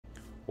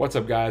What's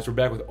up, guys? We're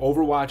back with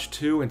Overwatch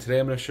 2, and today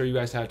I'm going to show you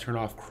guys how to turn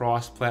off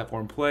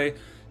cross-platform play,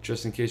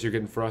 just in case you're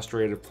getting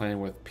frustrated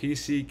playing with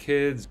PC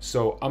kids.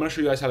 So I'm going to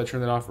show you guys how to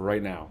turn that off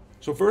right now.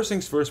 So first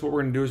things first, what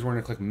we're going to do is we're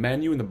going to click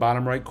Menu in the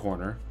bottom right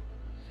corner,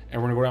 and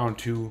we're going to go down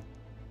to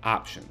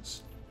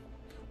Options.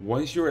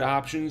 Once you're at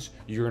Options,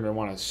 you're going to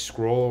want to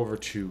scroll over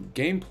to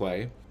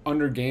Gameplay.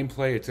 Under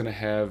Gameplay, it's going to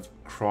have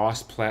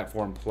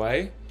cross-platform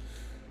play.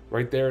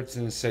 Right there, it's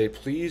going to say,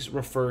 please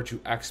refer to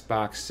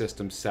Xbox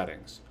system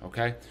settings,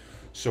 okay?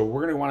 So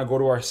we're going to want to go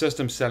to our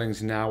system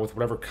settings now with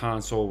whatever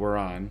console we're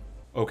on.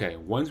 Okay,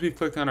 once we've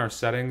clicked on our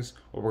settings,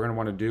 what we're going to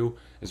want to do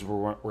is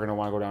we're going to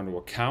want to go down to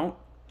Account.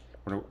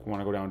 We're going to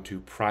want to go down to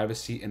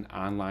Privacy and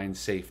Online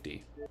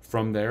Safety.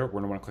 From there, we're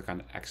going to want to click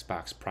on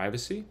Xbox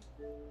Privacy.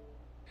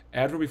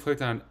 After we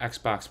clicked on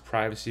Xbox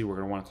Privacy, we're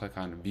going to want to click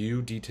on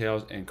View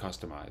Details and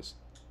Customize.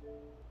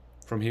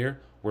 From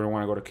here, we're going to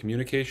want to go to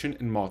Communication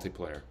and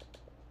Multiplayer.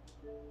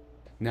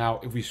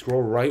 Now, if we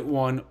scroll right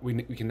one,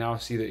 we can now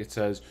see that it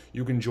says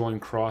you can join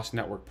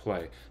cross-network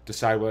play.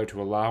 Decide whether to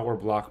allow or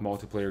block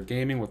multiplayer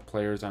gaming with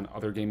players on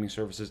other gaming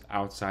services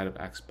outside of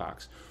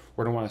Xbox.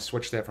 We're going to want to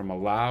switch that from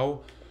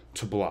allow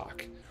to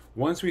block.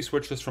 Once we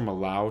switch this from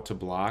allow to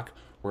block,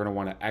 we're going to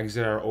want to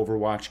exit our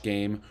Overwatch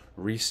game,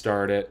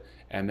 restart it,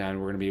 and then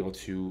we're going to be able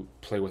to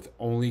play with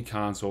only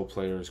console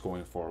players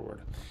going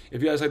forward.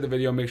 If you guys like the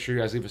video, make sure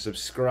you guys leave a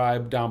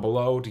subscribe down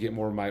below to get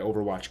more of my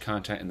Overwatch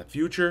content in the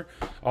future.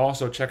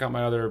 Also, check out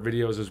my other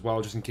videos as well,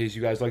 just in case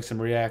you guys like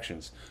some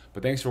reactions.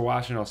 But thanks for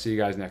watching. I'll see you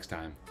guys next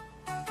time.